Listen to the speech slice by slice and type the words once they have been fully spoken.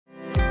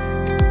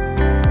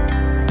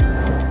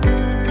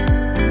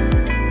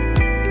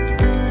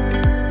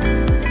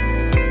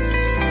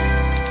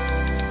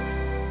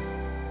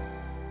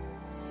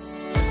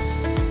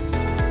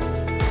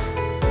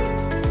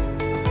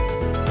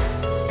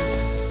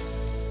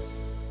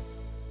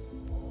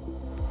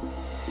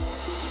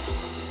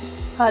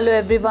Hello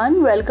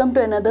everyone, welcome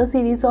to another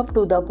series of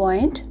To The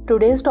Point.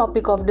 Today's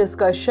topic of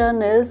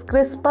discussion is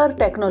CRISPR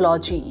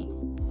technology.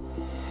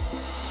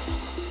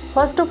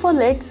 First of all,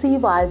 let's see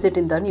why is it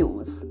in the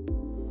news.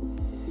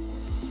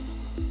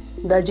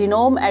 The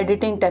genome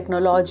editing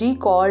technology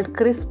called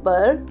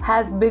CRISPR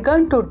has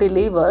begun to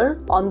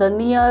deliver on the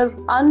near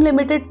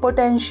unlimited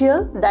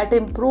potential that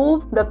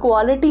improves the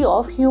quality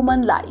of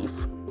human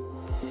life.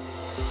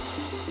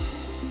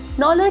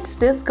 Now let's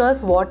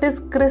discuss what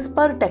is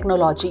CRISPR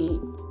technology.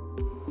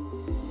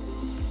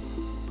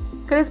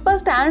 CRISPR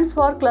stands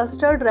for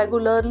Clustered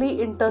Regularly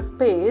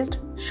Interspaced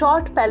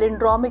Short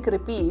Palindromic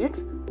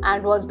Repeats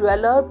and was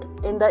developed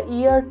in the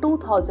year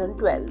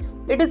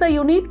 2012. It is a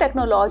unique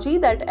technology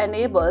that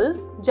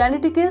enables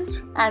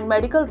geneticists and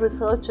medical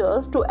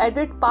researchers to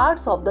edit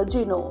parts of the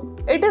genome.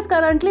 It is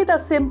currently the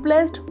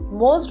simplest,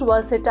 most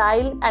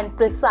versatile and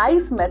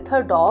precise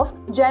method of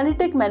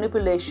genetic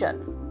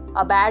manipulation.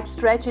 A bad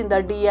stretch in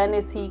the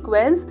DNA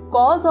sequence,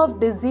 cause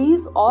of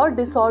disease or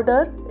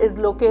disorder, is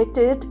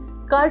located,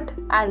 cut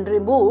and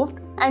removed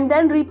and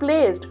then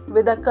replaced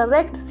with a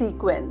correct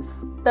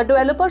sequence. The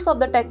developers of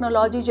the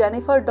technology,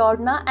 Jennifer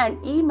Doudna and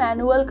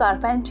Emmanuel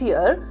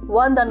Carpentier,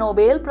 won the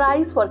Nobel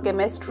Prize for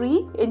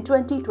Chemistry in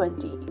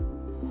 2020.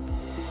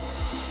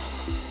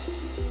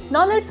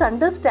 Now let's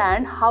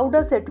understand how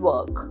does it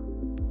work.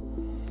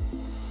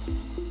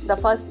 The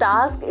first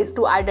task is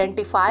to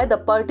identify the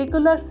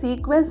particular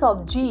sequence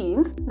of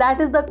genes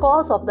that is the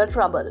cause of the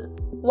trouble.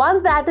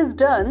 Once that is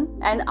done,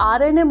 an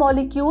RNA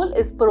molecule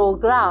is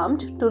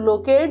programmed to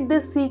locate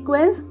this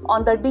sequence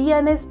on the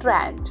DNA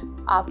strand.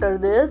 After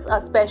this,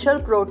 a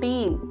special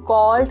protein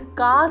called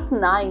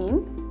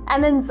Cas9,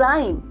 an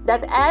enzyme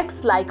that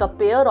acts like a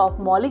pair of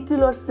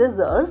molecular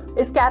scissors,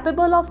 is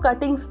capable of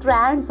cutting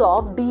strands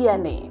of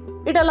DNA.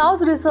 It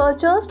allows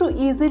researchers to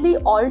easily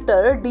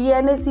alter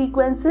DNA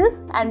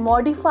sequences and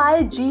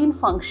modify gene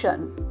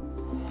function.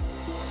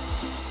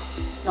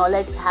 Now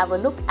let's have a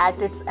look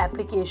at its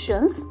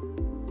applications.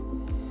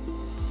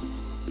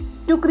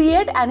 To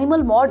create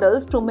animal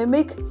models to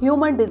mimic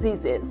human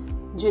diseases,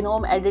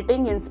 genome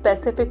editing in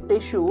specific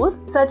tissues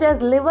such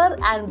as liver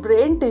and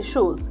brain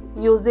tissues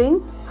using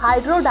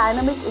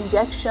hydrodynamic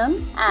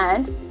injection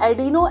and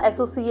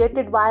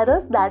adeno-associated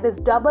virus, that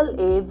is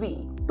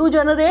AAV. To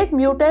generate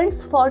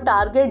mutants for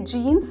target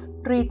genes,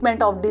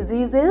 treatment of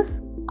diseases,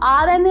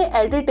 RNA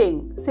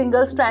editing,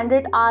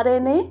 single-stranded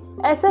RNA,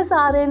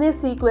 ssRNA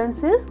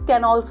sequences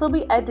can also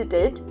be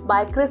edited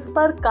by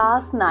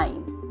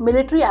CRISPR-Cas9.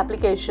 Military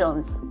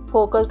applications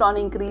focused on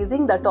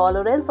increasing the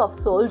tolerance of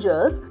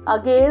soldiers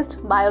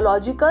against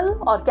biological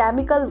or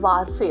chemical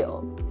warfare.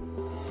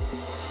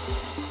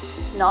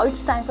 Now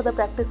it's time for the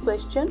practice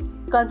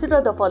question. Consider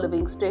the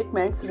following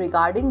statements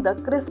regarding the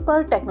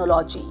CRISPR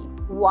technology.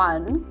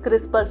 1.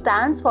 CRISPR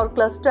stands for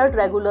Clustered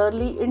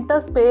Regularly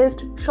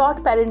Interspaced Short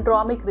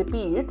Palindromic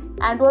Repeats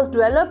and was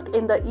developed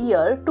in the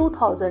year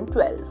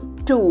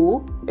 2012.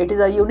 2. It is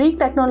a unique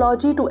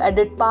technology to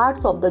edit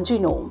parts of the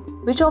genome.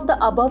 Which of the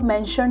above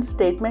mentioned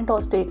statement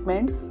or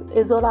statements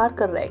is or are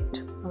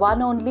correct?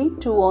 1 only,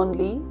 2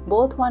 only,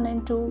 both 1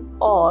 and 2,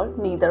 or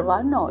neither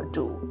 1 nor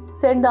 2?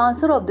 Send the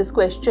answer of this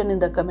question in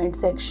the comment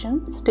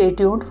section. Stay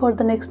tuned for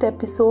the next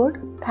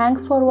episode.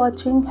 Thanks for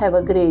watching. Have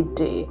a great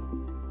day.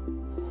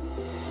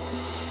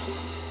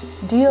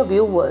 Dear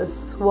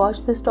viewers,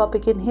 watch this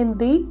topic in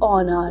Hindi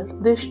on our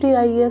Drishti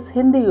IAS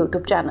Hindi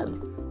YouTube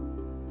channel.